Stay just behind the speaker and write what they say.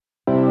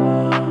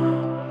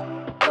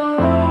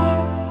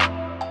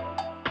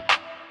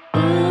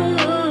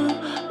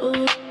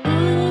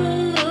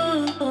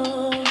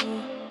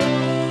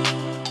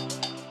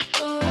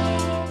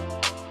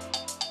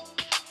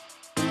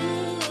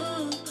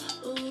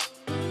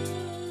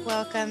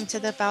Welcome to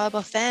the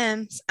Fallible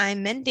Femmes.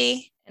 I'm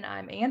Mindy. And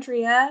I'm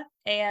Andrea.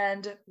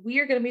 And we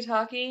are going to be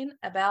talking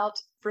about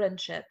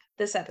friendship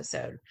this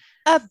episode.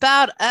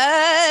 About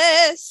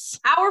us.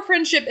 Our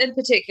friendship in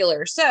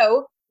particular.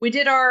 So we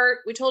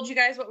told you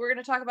guys what we were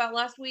going to talk about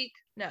last week.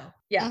 No.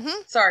 Yeah.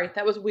 Sorry.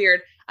 That was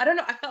weird. I don't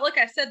know. I felt like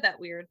I said that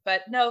weird,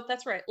 but no,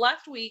 that's right.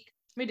 Last week,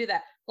 let me do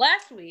that.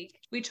 Last week,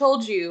 we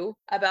told you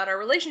about our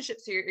relationship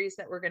series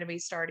that we're going to be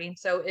starting.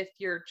 So if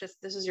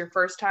this is your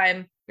first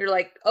time, you're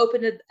like,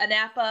 open an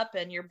app up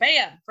and you're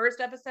bam,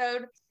 first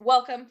episode.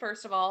 Welcome,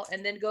 first of all,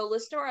 and then go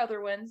listen to our other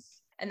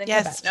ones. And then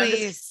come back. Yes,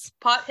 please.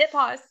 Hit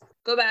pause.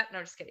 Go back. No,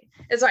 just kidding.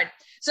 It's fine.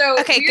 So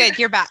okay, good.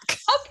 You're back.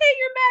 Okay,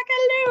 you're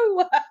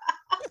back.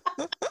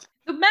 Hello.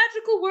 The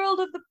magical world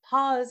of the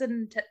pause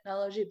and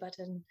technology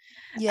button.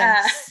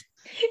 Yes.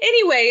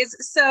 Anyways,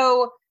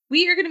 so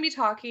we are going to be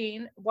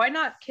talking, why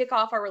not kick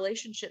off our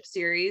relationship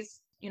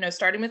series,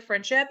 starting with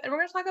friendship. And we're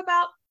going to talk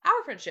about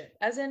our friendship,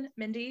 as in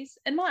Mindy's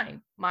and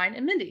mine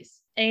and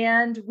Mindy's.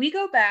 And we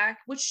go back,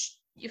 which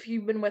if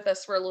you've been with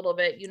us for a little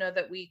bit, you know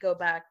that we go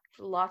back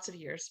for lots of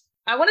years.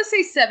 I want to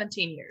say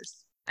 17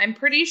 years. I'm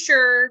pretty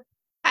sure.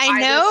 I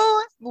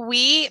know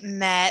we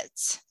met.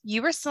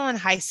 You were still in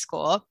high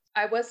school.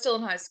 I was still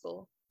in high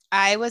school.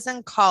 I was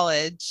in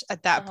college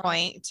at that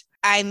point.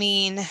 I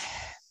mean,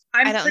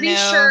 I'm pretty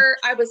sure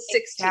I was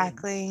 16.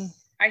 Exactly.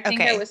 I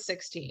think I was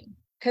 16.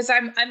 Because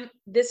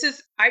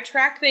I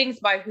track things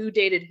by who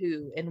dated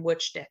who in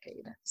which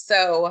decade.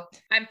 So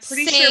I'm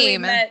pretty sure we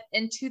met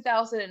in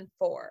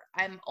 2004.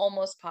 I'm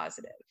almost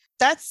positive.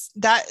 That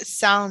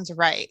sounds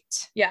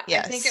right. Yeah,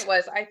 yes. I think it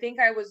was. I think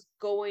I was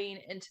going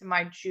into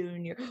my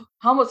junior.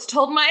 I almost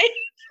told my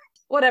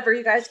whatever,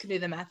 you guys can do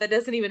the math. That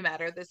doesn't even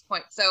matter at this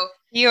point. So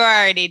you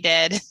already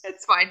did.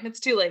 It's fine. It's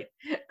too late.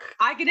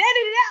 I can edit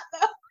it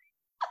out though.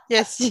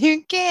 Yes,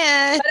 you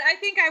can. But I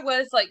think I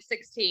was like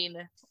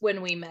 16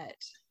 when we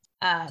met.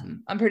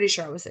 I'm pretty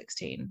sure I was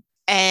 16.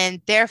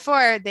 And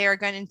therefore, they are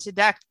going to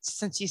deduct,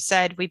 since you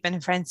said we've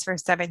been friends for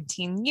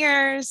 17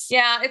 years.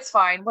 Yeah, it's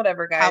fine.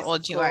 Whatever, guys. How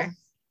old you are?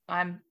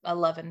 I'm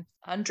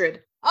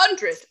 1100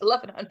 years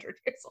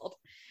old.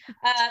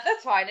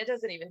 That's fine. It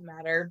doesn't even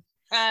matter.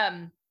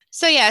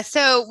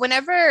 So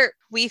whenever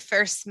we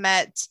first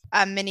met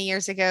many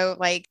years ago,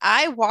 like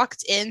I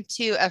walked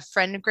into a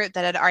friend group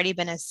that had already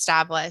been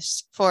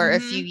established for a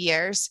few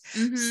years.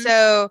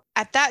 So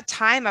at that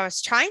time, I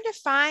was trying to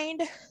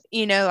find,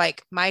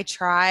 like my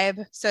tribe,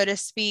 so to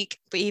speak,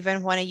 if we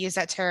even want to use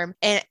that term.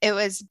 And it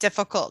was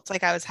difficult.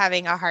 Like I was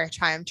having a hard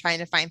time trying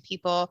to find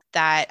people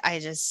that I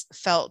just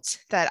felt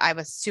that I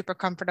was super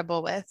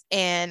comfortable with.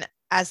 And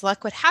as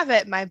luck would have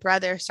it, my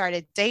brother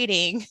started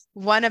dating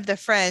one of the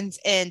friends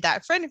in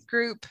that friend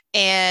group.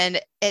 And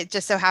it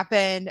just so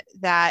happened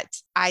that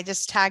I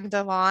just tagged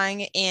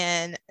along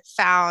and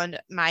found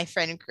my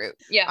friend group,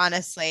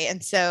 honestly.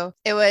 And so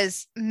it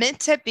was meant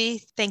to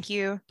be. Thank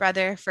you,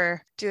 brother,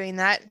 for doing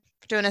that,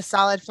 for doing a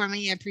solid for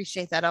me. I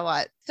appreciate that a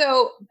lot.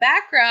 So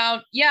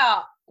background,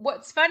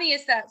 what's funny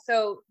is that,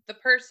 so the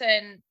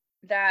person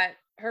that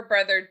her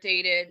brother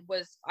dated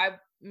was I've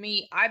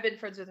been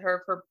friends with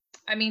her for,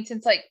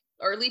 since like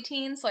early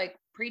teens, like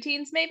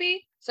preteens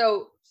maybe.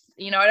 So,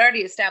 I'd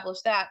already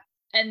established that.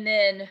 And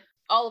then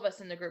all of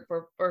us in the group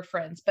were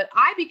friends, but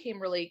I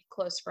became really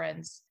close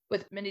friends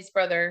with Mindy's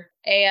brother.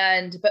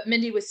 But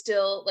Mindy was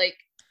still like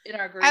in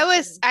our group.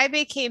 I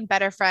became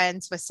better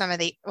friends with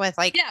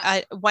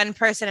one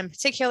person in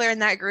particular in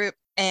that group.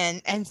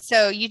 And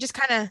so you just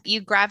you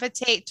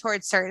gravitate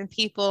towards certain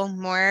people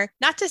more.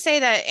 Not to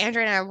say that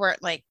Andrew and I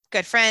weren't like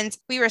good friends.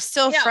 We were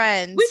still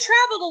friends. We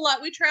traveled a lot.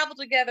 We traveled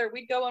together.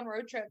 We'd go on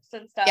road trips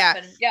and stuff.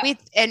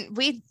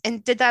 We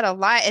did that a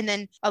lot. And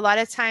then a lot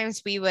of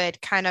times we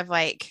would kind of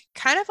like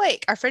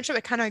our friendship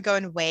would kind of go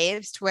in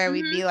waves to where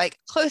we'd be like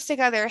close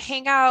together,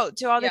 hang out,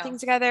 do all the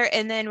things together.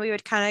 And then we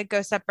would kind of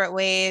go separate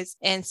ways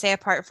and stay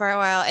apart for a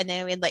while. And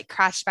then we'd like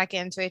crash back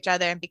into each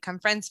other and become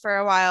friends for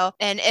a while.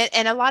 And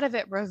a lot of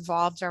it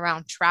revolved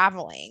around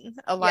traveling,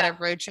 a lot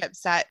of road trips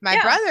that my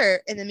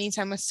brother in the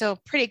meantime was still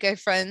pretty good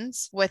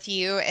friends with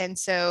you. And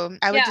so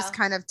I would just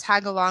kind of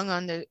tag along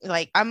on the,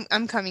 like,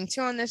 I'm coming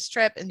too on this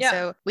trip. And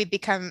so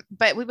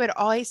but we would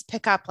always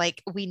pick up,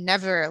 like, we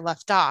never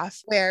left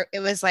off, where it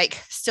was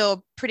like still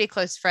pretty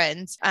close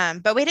friends.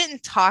 But we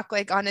didn't talk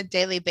like on a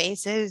daily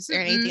basis or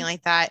anything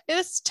like that. It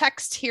was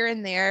text here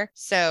and there.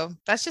 So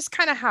that's just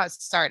kind of how it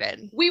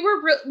started. We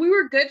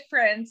were good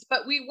friends,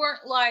 but we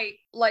weren't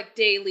like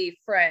daily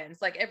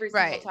friends, like every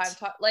single time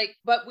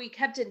but we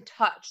kept in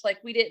touch. Like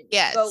we didn't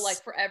go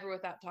like forever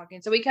without talking.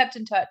 So we kept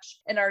in touch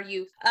in our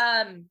youth.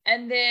 And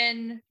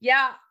then,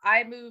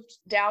 I moved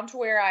down to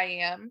where I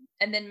am.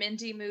 And then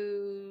Mindy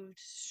moved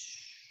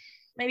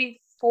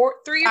maybe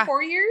 3 or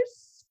 4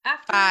 years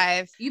after.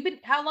 5.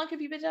 How long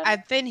have you been down?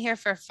 I've been here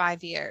for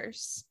 5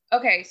 years.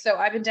 Okay. So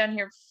I've been down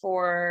here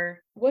for,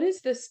 what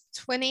is this?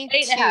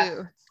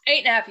 22.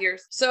 8.5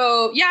 years.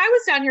 So I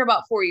was down here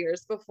about 4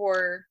 years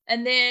before.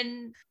 And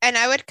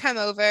I would come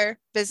over,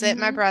 visit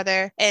my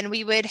brother, and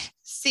we would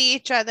see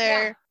each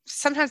other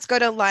sometimes go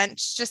to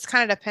lunch, just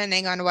kind of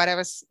depending on what I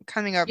was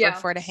coming over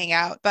for to hang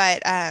out.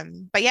 But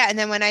yeah. And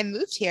then when I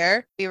moved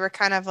here, we were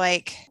kind of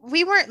like,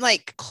 we weren't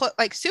like,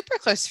 like super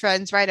close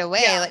friends right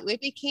away. Yeah. Like we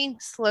became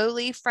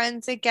slowly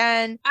friends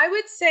again. I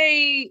would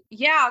say,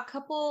 yeah, a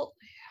couple.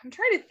 I'm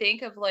trying to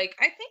think of like,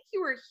 I think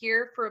you were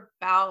here for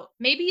about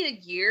maybe a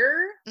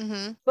year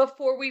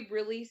before we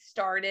really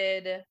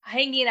started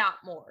hanging out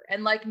more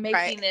and like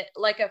making it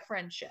like a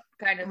friendship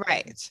kind of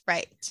thing.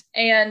 Right.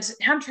 And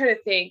I'm trying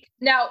to think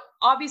now,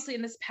 obviously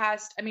in this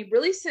past, I mean,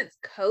 really since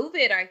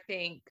COVID, I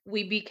think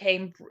we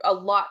became a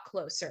lot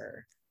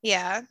closer.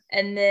 Yeah.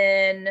 And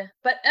then,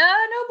 but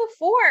no,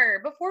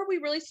 before we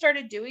really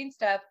started doing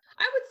stuff,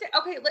 I would say,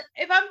 okay,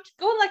 if I'm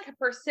going like a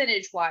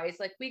percentage wise,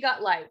 like we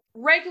got like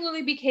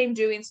regularly became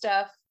doing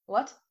stuff.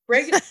 What?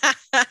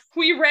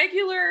 We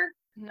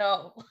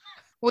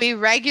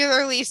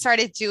regularly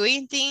started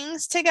doing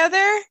things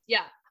together.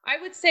 Yeah.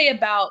 I would say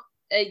about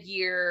a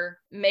year,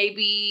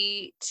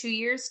 maybe 2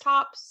 years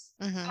tops.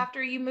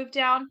 After you moved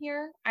down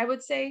here, I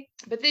would say.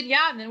 But then,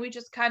 yeah, and then we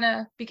just kind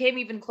of became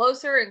even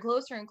closer and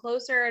closer and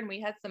closer. And we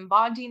had some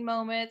bonding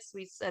moments.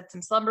 We had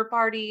some slumber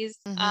parties.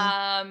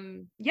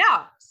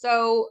 Yeah.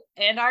 So,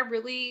 and I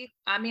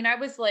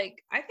was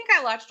like, I think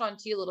I latched on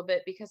to you a little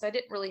bit because I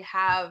didn't really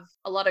have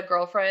a lot of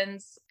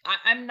girlfriends.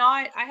 I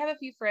have a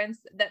few friends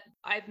that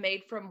I've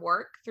made from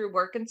through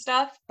work and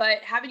stuff,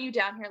 but having you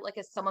down here, like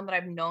as someone that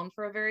I've known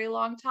for a very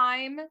long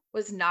time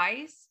was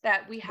nice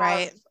that we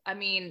have, I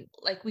mean,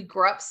 like we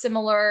grew up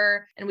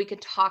similar and we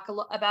could talk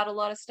about a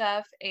lot of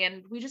stuff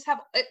and we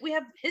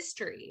have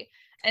history.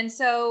 And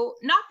so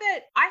not that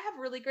I have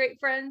really great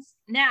friends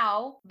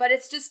now, but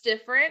it's just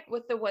different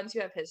with the ones you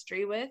have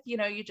history with. You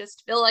know, you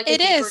just feel like it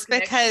is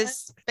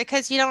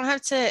because you don't have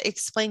to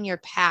explain your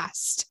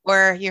past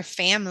or your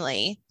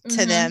family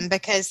to them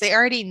because they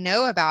already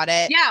know about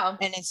it. Yeah.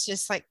 And it's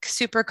just like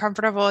super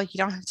comfortable. You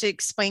don't have to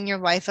explain your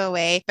life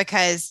away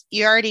because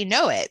you already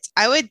know it.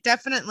 I would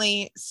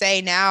definitely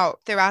say now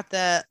throughout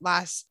the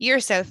last year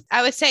or so,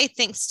 I would say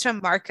thanks to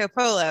Marco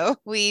Polo,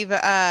 we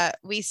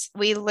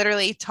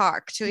literally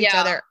talk to each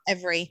other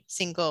every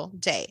single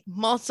day,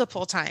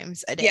 multiple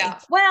times a day. Yeah.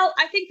 Well,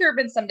 I think there have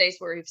been some days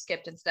where we've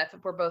skipped and stuff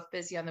if we're both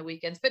busy on the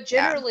weekends, but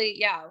generally,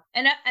 yeah.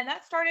 And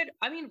that started,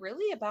 I mean,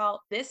 really about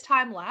this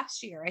time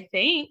last year, I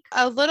think.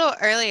 A little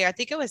earlier. I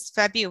think it was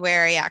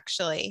February,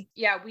 actually.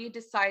 Yeah, we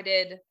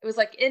decided it was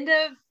like end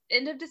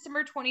of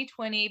December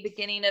 2020,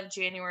 beginning of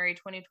January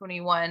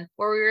 2021,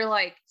 where we were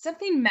like,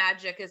 something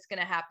magic is going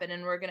to happen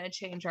and we're going to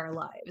change our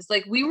lives.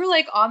 Like we were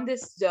like on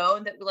this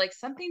zone that like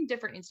something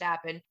different needs to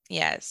happen.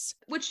 Yes.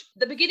 Which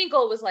the beginning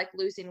goal was like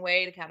losing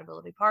weight,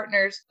 accountability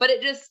partners, but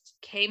it just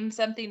came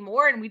something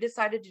more. And we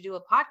decided to do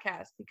a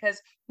podcast because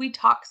we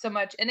talk so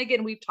much. And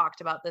again, we've talked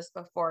about this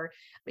before,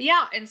 but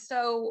yeah. And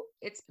so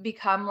it's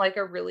become like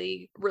a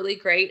really, really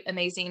great,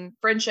 amazing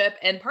friendship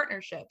and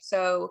partnership.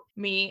 So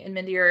me and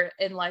Mindy are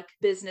in like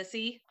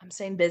businessy. I'm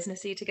saying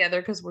businessy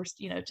together because we're,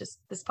 just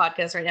this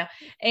podcast right now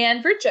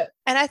and friendship.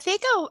 And I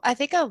think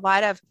a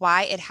lot of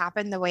why it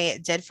happened the way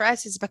it did for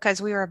us is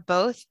because we were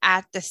both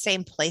at the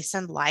same place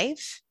in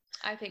life.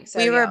 I think so.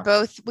 We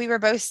were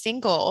both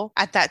single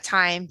at that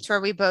time to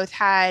where we both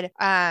had,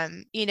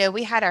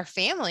 we had our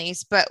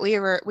families, but we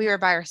were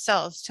by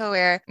ourselves to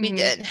where we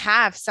didn't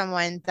have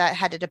someone that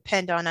had to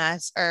depend on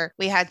us, or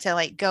we had to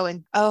like go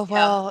and,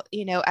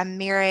 I'm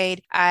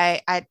married.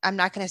 I'm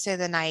not going to stay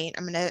the night.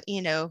 I'm going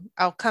to,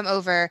 I'll come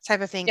over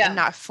type of thing and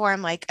not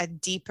form like a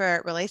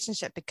deeper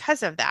relationship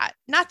because of that.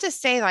 Not to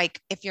say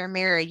like, if you're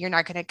married, you're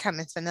not going to come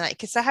and spend the night,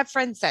 because I have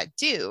friends that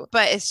do,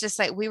 but it's just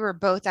like, we were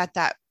both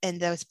in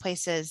those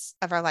places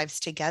of our lives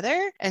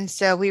together. And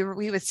so we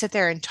would sit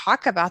there and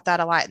talk about that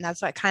a lot. And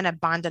that's what kind of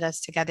bonded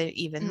us together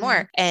even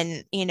more.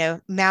 And,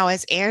 now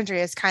as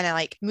Andrea is kind of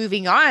like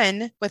moving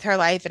on with her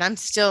life and I'm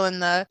still in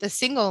the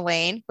single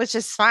lane, which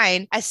is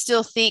fine. I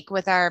still think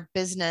with our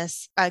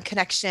business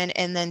connection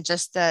and then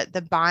just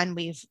the bond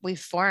we've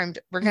formed,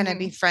 we're going to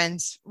be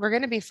friends. We're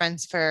going to be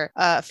friends for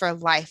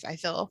life. I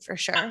feel for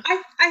sure.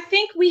 I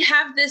think we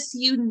have this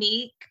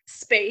unique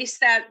space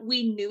that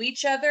we knew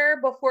each other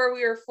before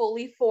we were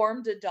fully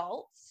formed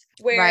adults,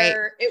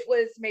 where it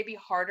was maybe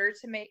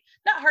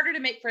not harder to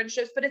make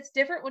friendships, but it's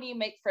different when you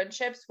make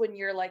friendships when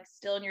you're like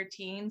still in your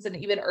teens and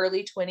even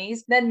early 20s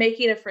than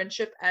making a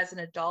friendship as an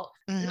adult.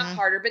 Not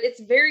harder, but it's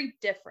very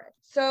different.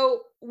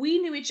 So we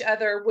knew each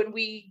other when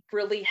we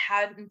really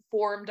hadn't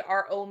formed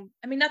our own,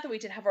 I mean, not that we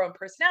didn't have our own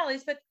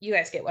personalities, but you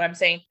guys get what I'm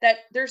saying, that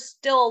there's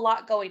still a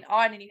lot going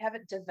on and you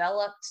haven't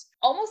developed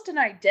almost an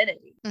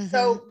identity.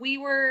 So we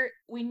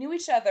knew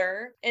each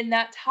other in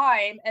that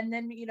time. And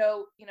then,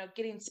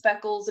 getting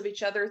speckles of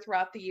each other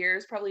throughout the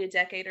years, probably a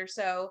decade or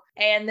so.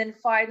 And then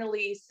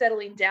finally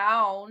settling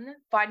down,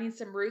 finding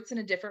some roots in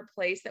a different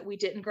place that we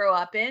didn't grow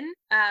up in,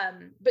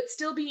 but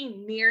still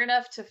being near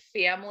enough to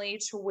family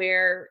to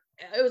where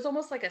it was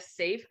almost like a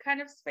safe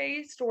kind of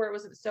space to where it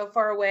wasn't so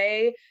far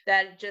away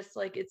that it just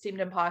like it seemed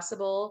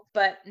impossible,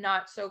 but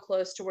not so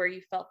close to where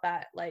you felt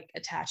that like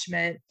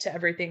attachment to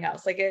everything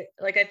else. Like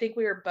I think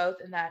we were both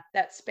in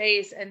that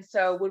space. And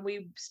so when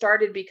we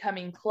started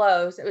becoming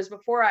close, it was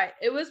before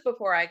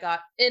I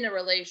got in a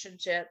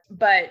relationship,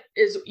 but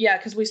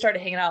because we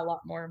started hanging out a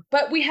lot more.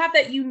 But we have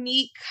that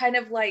unique kind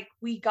of like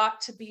we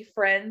got to be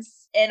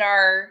friends in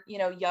our,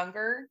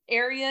 younger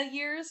area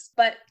years,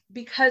 but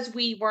because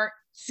we weren't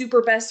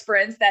super best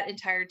friends that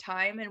entire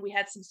time and we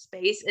had some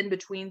space in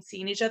between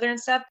seeing each other and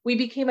stuff, we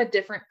became a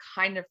different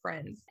kind of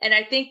friends. And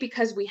I think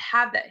because we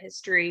have that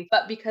history,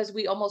 but because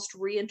we almost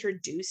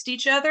reintroduced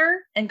each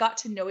other and got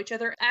to know each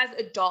other as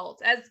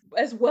adults,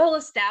 as well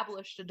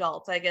established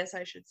adults, I guess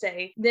I should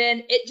say,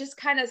 then it just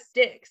kind of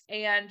sticks.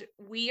 And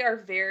we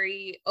are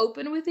very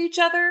open with each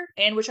other,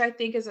 and which I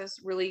think is a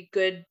really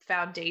good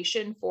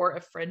foundation for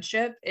a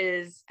friendship,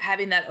 is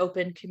having that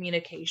open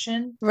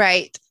communication.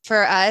 Right.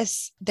 For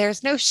us,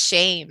 there's no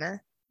shame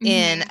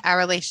in our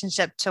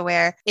relationship to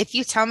where if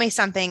you tell me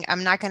something,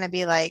 I'm not going to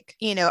be like,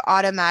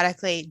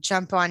 automatically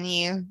jump on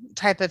you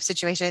type of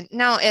situation.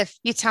 No, if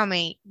you tell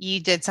me you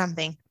did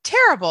something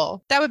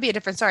terrible, that would be a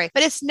different story.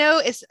 But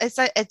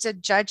it's a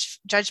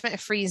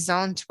judgment-free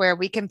zone to where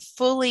we can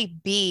fully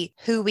be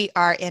who we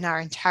are in our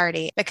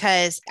entirety,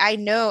 because I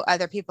know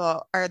other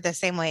people are the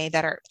same way,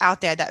 that are out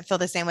there that feel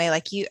the same way.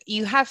 Like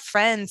you have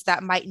friends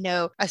that might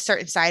know a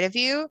certain side of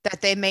you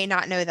that they may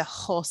not know the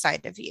whole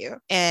side of you.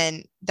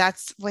 And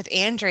that's with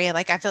Andrea.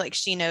 Like, I feel like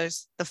she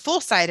knows the full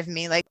side of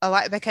me, like a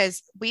lot,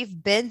 because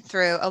we've been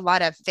through a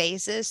lot of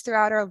phases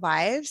throughout our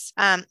lives.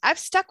 I've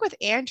stuck with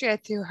Andrea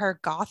through her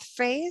goth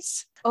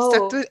phase.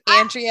 Stuck with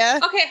Andrea.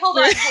 Okay, hold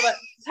on.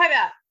 Time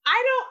out.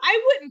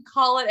 I wouldn't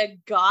call it a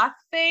goth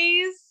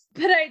phase,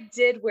 but I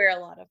did wear a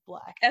lot of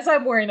black, as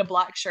I'm wearing a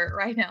black shirt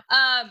right now.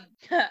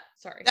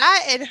 Sorry.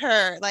 That and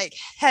her like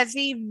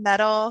heavy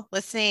metal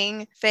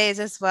listening phase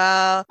as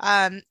well.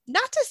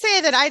 Not to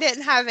say that I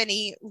didn't have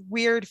any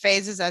weird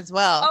phases as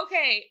well.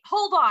 Okay,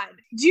 hold on.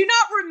 Do you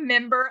not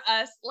remember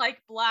us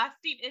like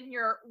blasting in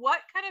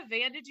what kind of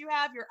van did you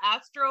have?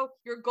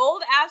 Your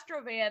gold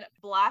Astro van,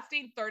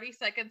 blasting 30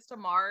 Seconds to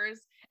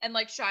Mars and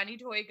like shiny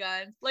toy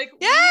guns. Like,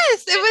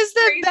 yes, it was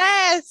the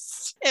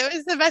best. It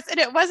was the best. And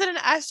it wasn't an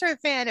Astro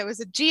van. It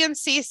was a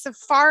GMC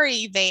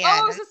Safari van.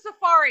 Oh, it was a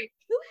Safari.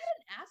 Who had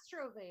an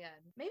Astro van?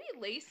 Maybe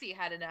Lacey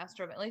had an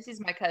Astro van. Lacey's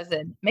my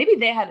cousin. Maybe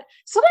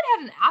someone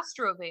had an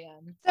Astro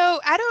van. So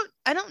I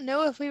don't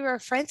know if we were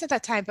friends at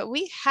that time, but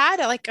we had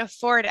a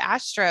Ford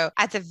Astro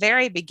at the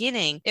very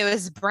beginning. It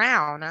was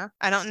brown.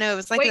 I don't know. It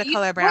was like the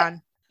color brown.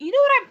 What? You know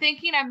what I'm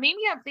thinking?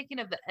 I'm thinking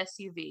of the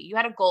SUV. You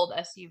had a gold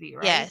SUV,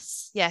 right?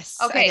 Yes.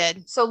 Okay. I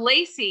did. So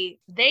Lacey,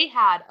 they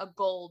had a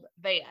gold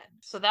van.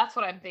 So that's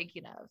what I'm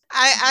thinking of.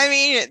 I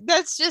mean,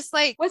 that's just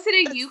like. Was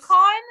it a Yukon?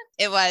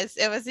 It was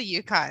a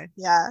Yukon.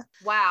 Yeah.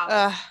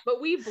 Wow. But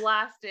we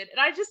blasted.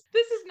 And this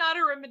is not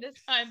a reminiscent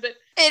time, but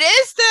it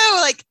is though.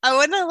 Like, I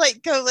want to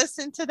go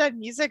listen to that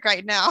music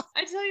right now.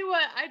 I tell you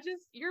what,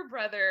 your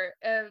brother,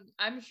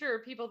 I'm sure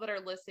people that are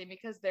listening,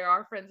 because there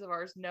are friends of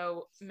ours,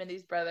 know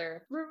Mindy's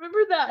brother. Remember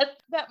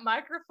that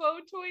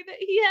microphone toy that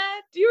he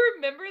had? Do you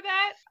remember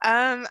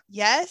that?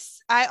 Yes.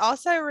 I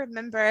also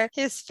remember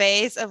his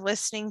phase of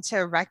listening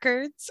to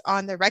records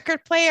on the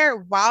record player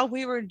while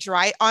we were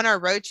on our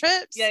road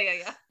trips.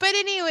 Yeah. But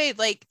anyway,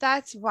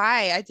 that's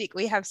why I think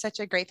we have such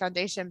a great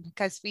foundation,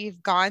 because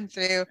we've gone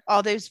through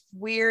all those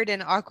weird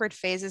and awkward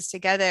phases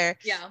together.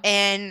 Yeah.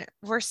 And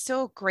we're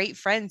still great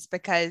friends,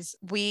 because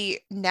we're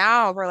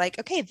like,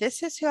 okay,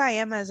 this is who I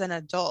am as an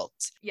adult.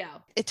 Yeah.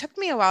 It took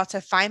me a while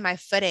to find my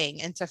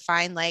footing and to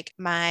find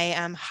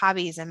my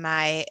hobbies and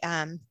my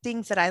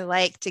things that I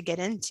like to get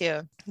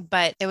into.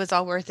 But it was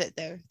all worth it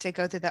though, to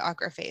go through the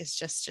awkward phase,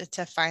 just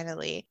to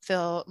finally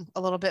feel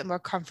a little bit more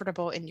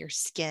comfortable in your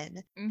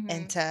skin,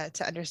 and to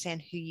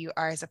understand who you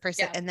are as a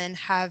person. And then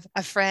have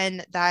a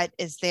friend that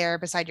is there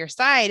beside your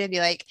side and be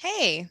like,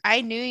 hey,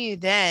 I knew you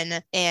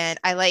then and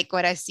I like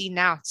what I see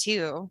now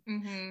too.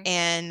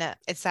 And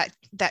it's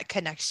that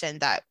connection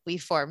that we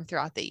formed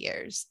throughout the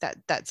years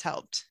that's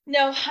helped.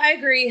 No, I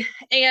agree.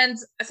 And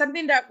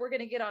something that we're going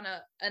to get on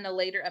a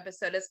later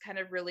episode is kind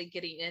of really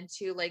getting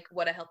into like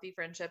what a healthy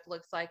friendship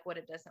looks like, what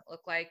it doesn't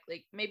look like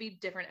maybe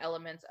different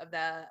elements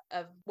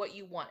of what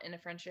you want in a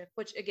friendship,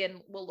 which again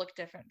will look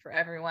different for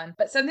everyone.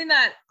 But something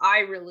that I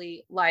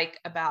really like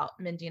about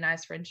Mindy and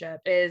I's friendship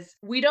is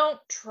we don't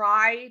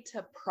try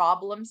to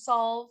problem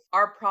solve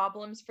our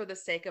problems for the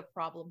sake of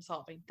problem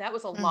solving. That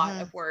was a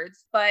lot of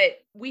words, but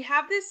we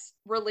have this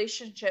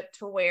relationship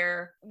to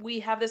where we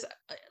have this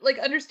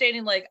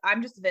understanding,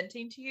 I'm just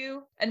venting to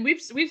you. And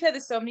we've said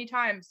this so many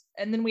times.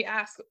 And then we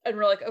ask and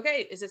we're like,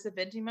 okay, is this a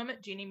venting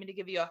moment? Do you need me to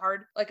give you a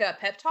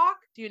pep talk?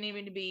 Do you need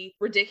me to be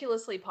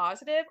ridiculously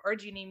positive? Or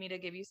do you need me to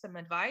give you some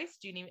advice?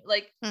 Do you need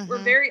we're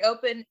very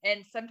open.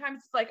 And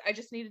sometimes it's I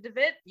just needed to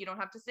vent. You don't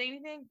have to say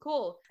anything.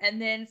 Cool.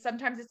 And then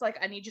sometimes it's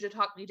I need you to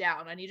talk me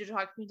down. I need you to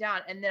talk me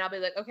down. And then I'll be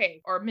like,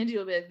 okay. Or Mindy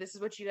will be like, this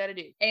is what you got to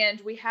do.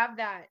 And we have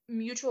that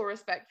mutual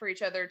respect for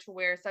each other to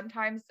where sometimes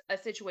sometimes a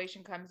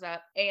situation comes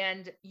up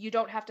and you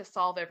don't have to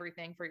solve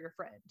everything for your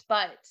friend.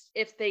 But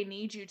if they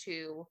need you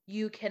to,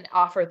 you can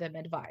offer them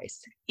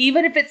advice.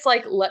 Even if it's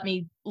like, let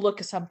me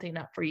look something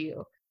up for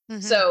you.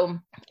 So,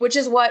 which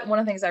is what one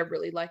of the things I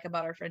really like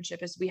about our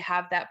friendship is we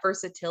have that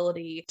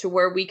versatility to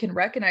where we can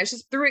recognize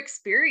just through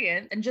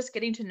experience and just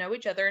getting to know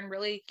each other and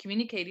really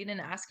communicating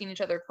and asking each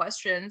other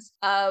questions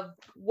of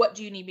what hat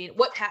do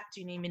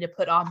you need me to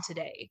put on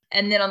today?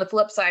 And then on the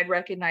flip side,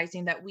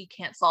 recognizing that we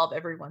can't solve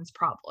everyone's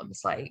problems.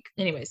 Like,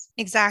 anyways.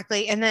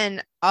 Exactly. And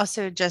then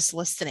also just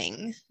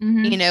listening,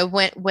 you know,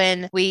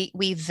 when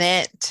we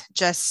vent,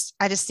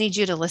 I just need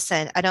you to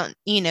listen. I don't,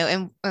 you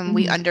know, and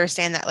we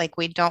understand that like,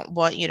 we don't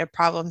want you to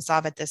problem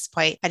solve at this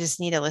point. I just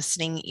need a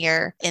listening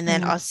ear. And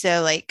then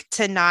also like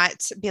to not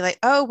be like,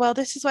 oh, well,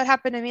 this is what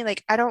happened to me.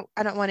 Like, I don't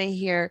want to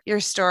hear your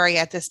story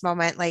at this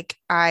moment. Like,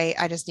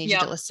 I just need you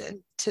to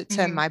listen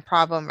to my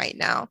problem right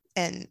now.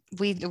 And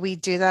we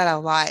do that a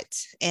lot.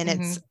 And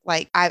it's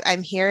like,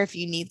 I'm here if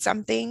you need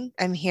something.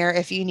 I'm here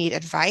if you need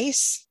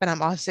advice, but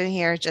I'm also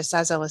here just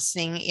as a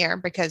listening ear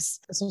because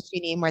that's what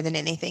you need more than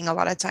anything a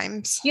lot of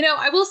times. You know,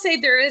 I will say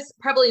there is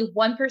probably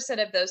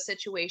 1% of those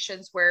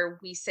situations where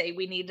we say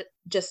we need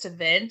just to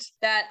vent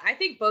that I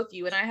think both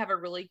you and I have a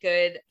really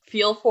good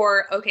feel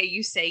for. Okay,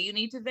 you say you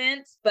need to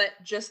vent, but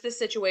just this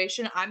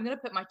situation, I'm going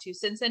to put my 2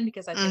 cents in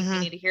because I think you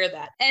need to hear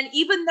that. And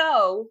even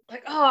though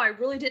like, oh, I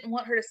really didn't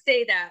want her to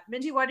say that.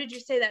 Mindy, why did you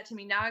say that to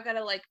me? Now I got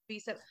to like be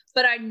so,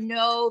 but I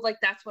know like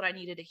that's what I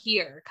needed to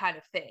hear kind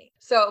of thing.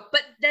 So,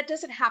 but that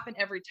doesn't happen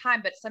every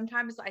time. But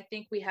sometimes I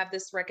think we have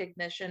this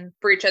recognition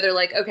for each other.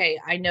 Like, okay,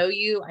 I know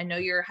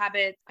your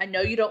habits. I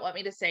know you don't want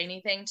me to say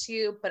anything to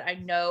you, but I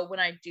know when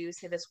I do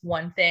say this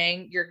one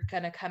thing, you're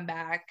going to come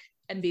back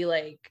and be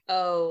like,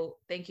 oh,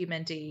 thank you,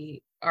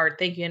 Mindy, or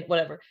thank you,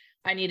 whatever.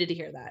 I needed to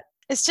hear that.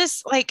 It's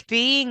just like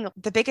being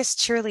the biggest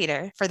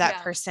cheerleader for that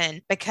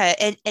person because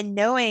and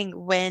knowing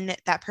when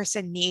that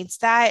person needs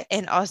that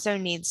and also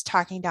needs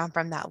talking down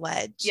from that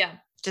ledge. Yeah.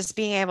 Just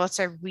being able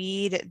to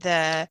read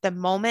the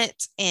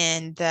moment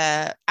and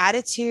the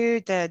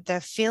attitude,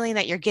 the feeling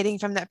that you're getting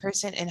from that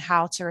person and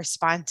how to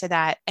respond to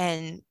that.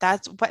 And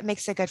that's what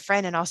makes a good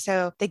friend. And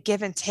also the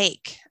give and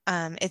take.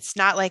 It's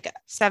not like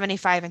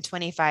 75 and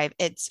 25.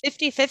 It's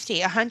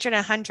 50-50, 100 and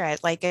 100.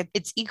 Like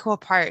it's equal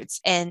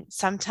parts. And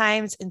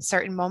sometimes in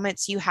certain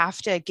moments, you have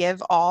to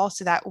give all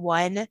so that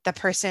the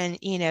person,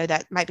 you know,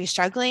 that might be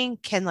struggling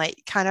can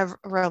like kind of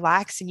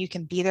relax and you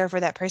can be there for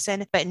that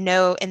person, but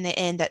know in the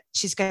end that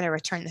she's going to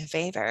return the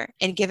favor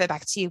and give it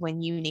back to you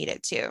when you need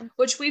it to.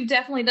 Which we've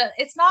definitely done.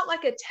 It's not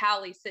like a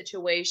tally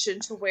situation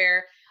to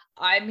where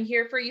I'm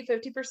here for you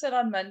 50%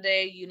 on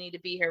Monday. You need to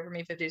be here for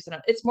me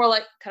 50%. It's more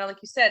like kind of like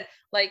you said,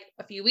 like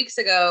a few weeks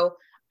ago,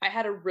 I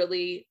had a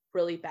really,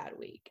 really bad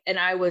week and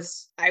I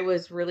was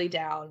really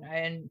down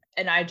and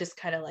I just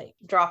kind of like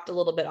dropped a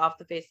little bit off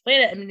the face of the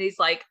planet. And he's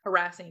like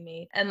harassing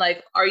me and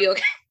like, are you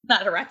okay?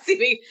 Not harassing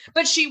me,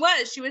 but she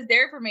was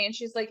there for me. And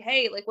she's like,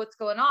 hey, like what's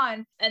going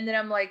on? And then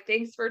I'm like,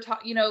 thanks for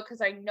talking, you know,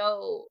 cause I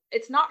know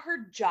it's not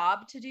her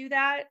job to do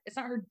that. It's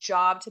not her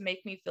job to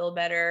make me feel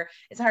better.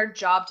 It's not her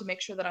job to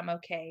make sure that I'm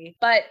okay,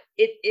 but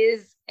it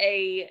is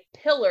a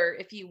pillar,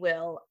 if you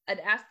will, an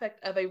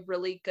aspect of a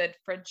really good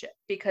friendship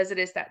because it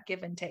is that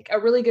give and take, a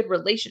really good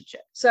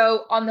relationship.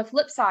 So on the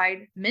flip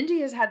side,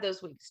 Mindy has had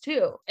those weeks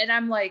too. And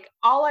I'm like,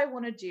 all I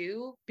want to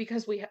do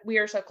because we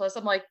are so close,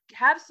 I'm like,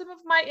 have some of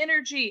my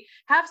energy,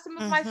 have some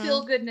of my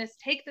feel goodness,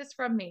 take this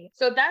from me.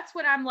 So that's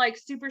when I'm like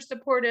super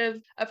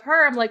supportive of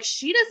her. I'm like,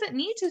 she doesn't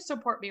need to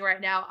support me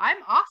right now. I'm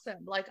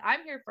awesome. Like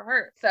I'm here for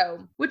her.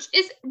 So, which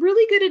is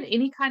really good in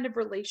any kind of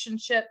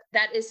relationship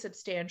that is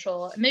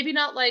substantial. Maybe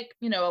not like,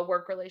 you know, a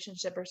work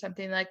relationship or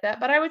something like that.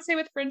 But I would say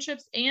with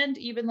friendships and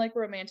even like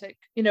romantic,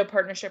 you know,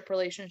 partnership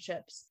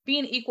relationships,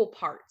 being equal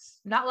parts,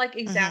 not like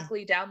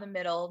exactly down the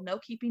middle, no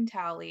keeping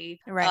tally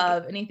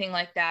of anything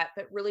like that,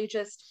 but really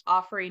just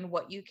offering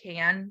what you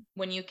can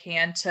when you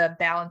can to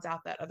balance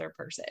out that other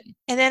person.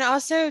 And then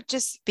also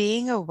just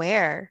being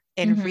aware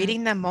and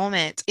reading the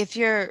moment. If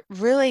you're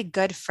really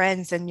good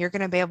friends, then you're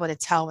going to be able to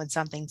tell when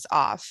something's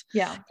off.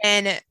 Yeah.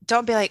 And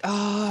don't be like,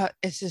 oh,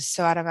 it's just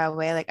so out of my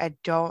way. Like,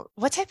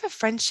 what type of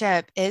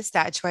friendship is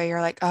that to where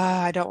you're like, oh,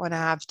 I don't want to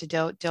have to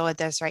deal with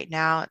this right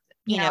now.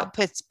 You know,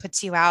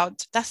 puts you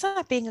out. That's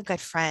not being a good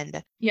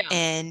friend. Yeah.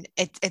 And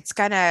it's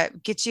gonna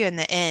get you in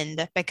the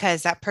end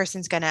because that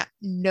person's gonna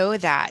know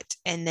that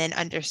and then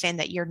understand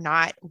that you're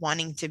not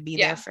wanting to be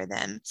there for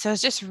them. So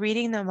it's just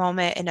reading the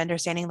moment and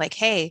understanding like,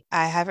 hey,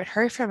 I haven't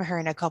heard from her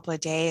in a couple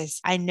of days.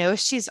 I know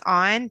she's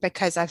on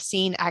because I've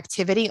seen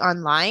activity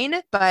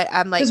online, but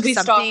I'm like, because we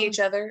stalk each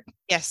other.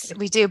 Yes,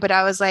 we do. But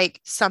I was like,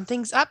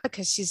 something's up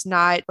because she's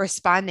not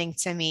responding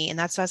to me. And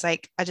that's why I was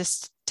like, I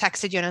just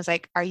texted you and I was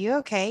like, are you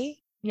okay?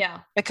 Yeah.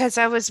 Because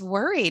I was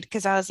worried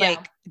because I was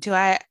like, do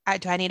I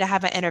need to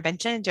have an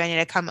intervention? Do I need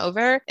to come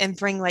over and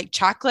bring like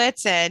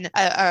chocolates and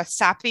a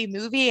sappy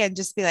movie and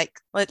just be like,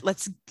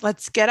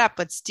 let's get up,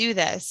 let's do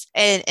this.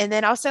 And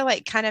then also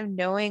like kind of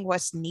knowing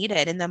what's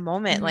needed in the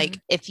moment. Like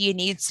if you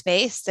need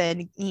space,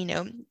 then,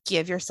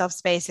 give yourself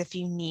space. If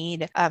you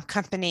need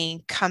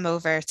company, come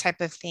over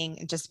type of thing.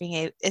 And just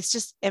it's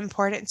just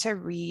important to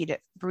read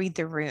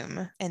the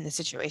room in the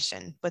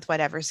situation with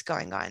whatever's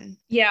going on.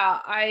 Yeah.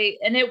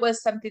 And it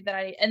was something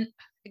that and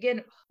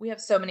again, we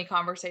have so many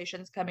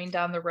conversations coming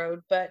down the road,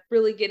 but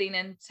really getting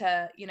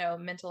into,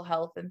 mental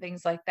health and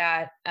things like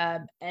that.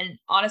 And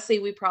honestly,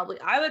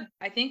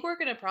 I think we're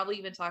going to probably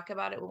even talk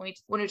about it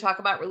when we talk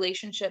about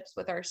relationships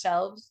with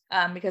ourselves,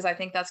 because I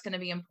think that's going to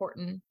be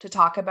important to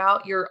talk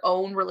about your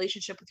own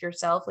relationship with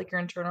yourself, like your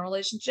internal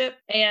relationship.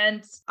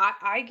 And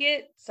I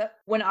get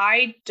when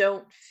I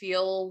don't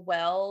feel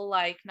well,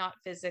 like not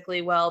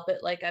physically well, but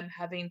like I'm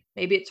having,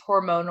 maybe it's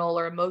hormonal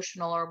or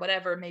emotional or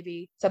whatever,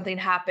 maybe something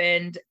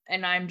happened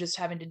and I'm just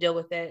having to deal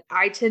with it,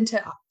 I tend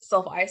to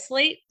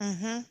self-isolate.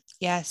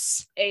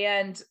 Yes.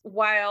 And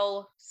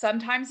while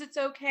sometimes it's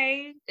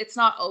okay, it's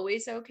not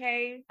always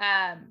okay.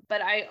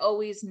 But I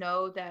always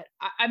know that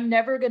I'm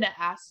never going to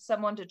ask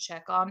someone to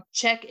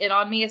check in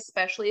on me,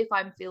 especially if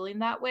I'm feeling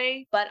that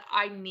way, but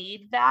I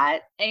need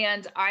that.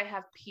 And I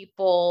have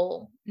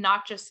people,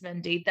 not just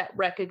Mindy, that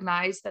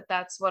recognize that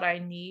that's what I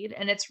need.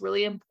 And it's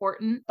really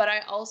important, but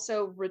I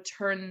also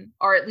return,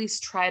 or at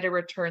least try to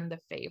return the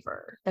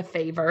favor,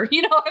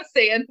 you know what I'm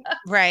saying?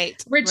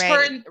 Right.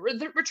 Return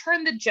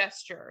the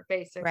gesture,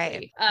 basically.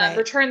 Right.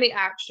 Return the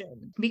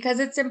action, because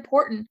it's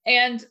important.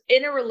 And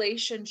in a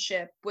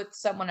relationship with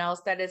someone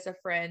else that is a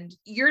friend,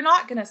 you're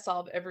not going to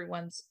solve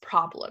everyone's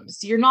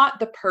problems. You're not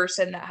the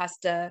person that has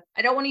to,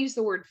 I don't want to use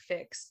the word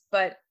fix,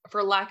 but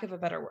for lack of a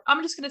better word,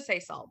 I'm just going to say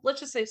solve. Let's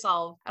just say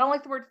solve. I don't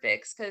like the word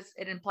fix because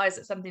it implies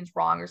that something's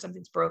wrong or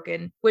something's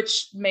broken,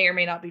 which may or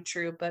may not be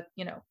true, but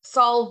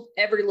solve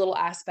every little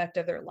aspect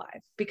of their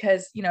life,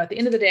 because, at the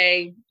end of the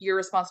day, you're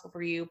responsible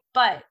for you.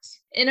 But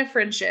in a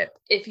friendship,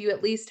 if you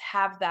at least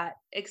have that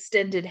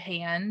extended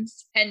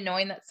hands and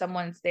knowing that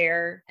someone's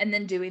there and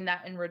then doing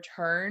that in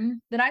return,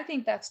 then I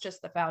think that's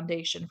just the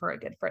foundation for a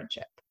good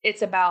friendship.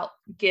 It's about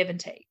give and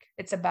take.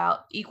 It's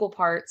about equal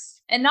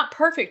parts, and not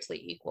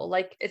perfectly equal.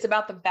 Like, it's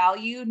about the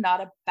value,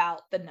 not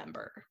about the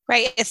number.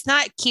 Right. It's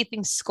not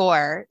keeping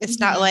score. It's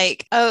not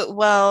like, oh,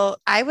 well,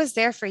 I was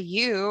there for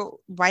you.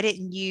 Why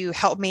didn't you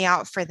help me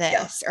out for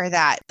this or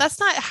that? That's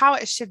not how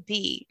it should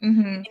be.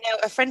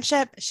 A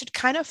friendship should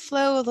kind of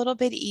flow a little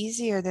bit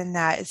easier than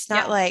that. It's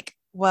not like,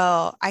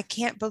 well, I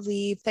can't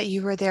believe that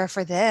you were there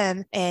for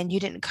them and you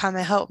didn't come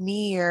and help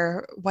me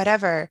or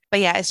whatever.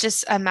 But yeah, it's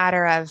just a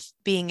matter of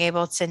being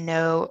able to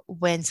know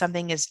when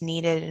something is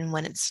needed and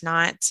when it's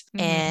not,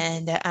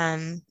 and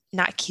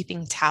not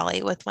keeping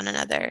tally with one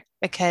another,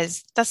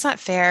 because that's not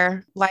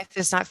fair. Life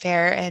is not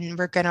fair, and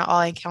we're going to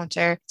all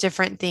encounter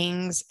different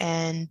things,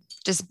 and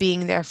just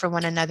being there for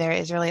one another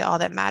is really all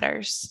that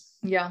matters.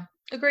 Yeah.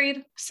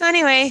 Agreed. So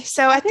anyway,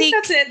 I think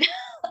that's it.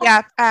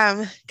 Yeah,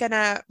 I'm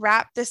gonna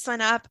wrap this one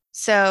up.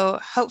 So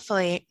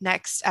hopefully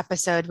next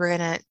episode, we're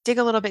gonna dig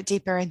a little bit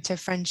deeper into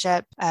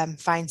friendship,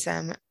 find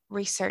some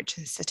research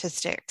and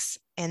statistics,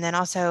 and then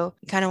also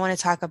kind of want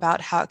to talk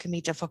about how it can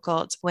be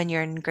difficult when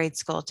you're in grade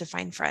school to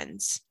find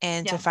friends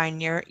and to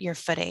find your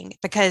footing,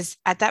 because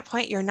at that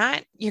point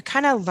you're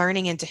kind of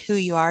learning into who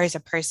you are as a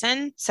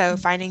person. So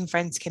finding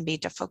friends can be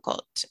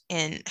difficult,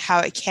 and how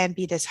it can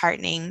be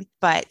disheartening,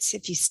 but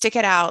if you stick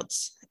it out,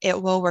 it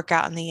will work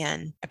out in the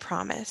end. I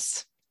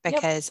promise.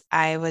 Because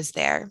I was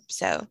there.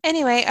 So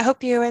anyway, I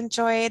hope you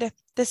enjoyed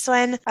this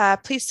one.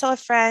 Please tell a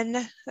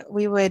friend.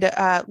 We would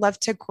love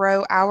to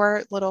grow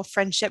our little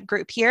friendship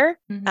group here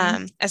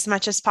as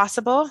much as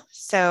possible.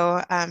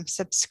 So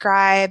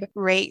subscribe,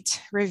 rate,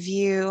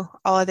 review,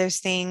 all of those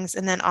things.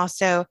 And then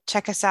also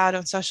check us out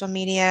on social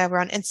media. We're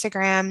on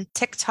Instagram,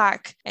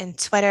 TikTok, and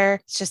Twitter.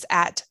 It's just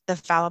at The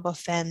Fallible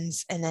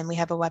Femmes. And then we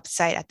have a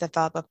website at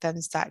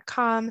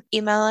thefalliblepemmes.com.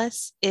 Email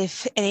us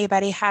if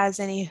anybody has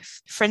any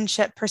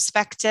friendship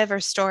perspective or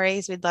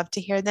stories. We'd love to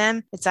hear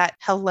them. It's at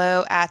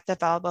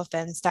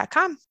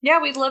hello@thefalliblepemmes.com.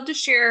 Yeah, we'd love to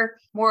share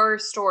more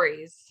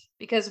stories,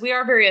 because we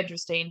are very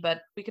interesting,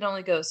 but we can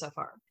only go so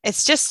far.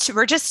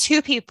 We're just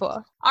two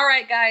people. All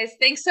right, guys.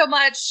 Thanks so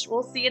much.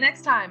 We'll see you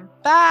next time.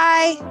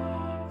 Bye.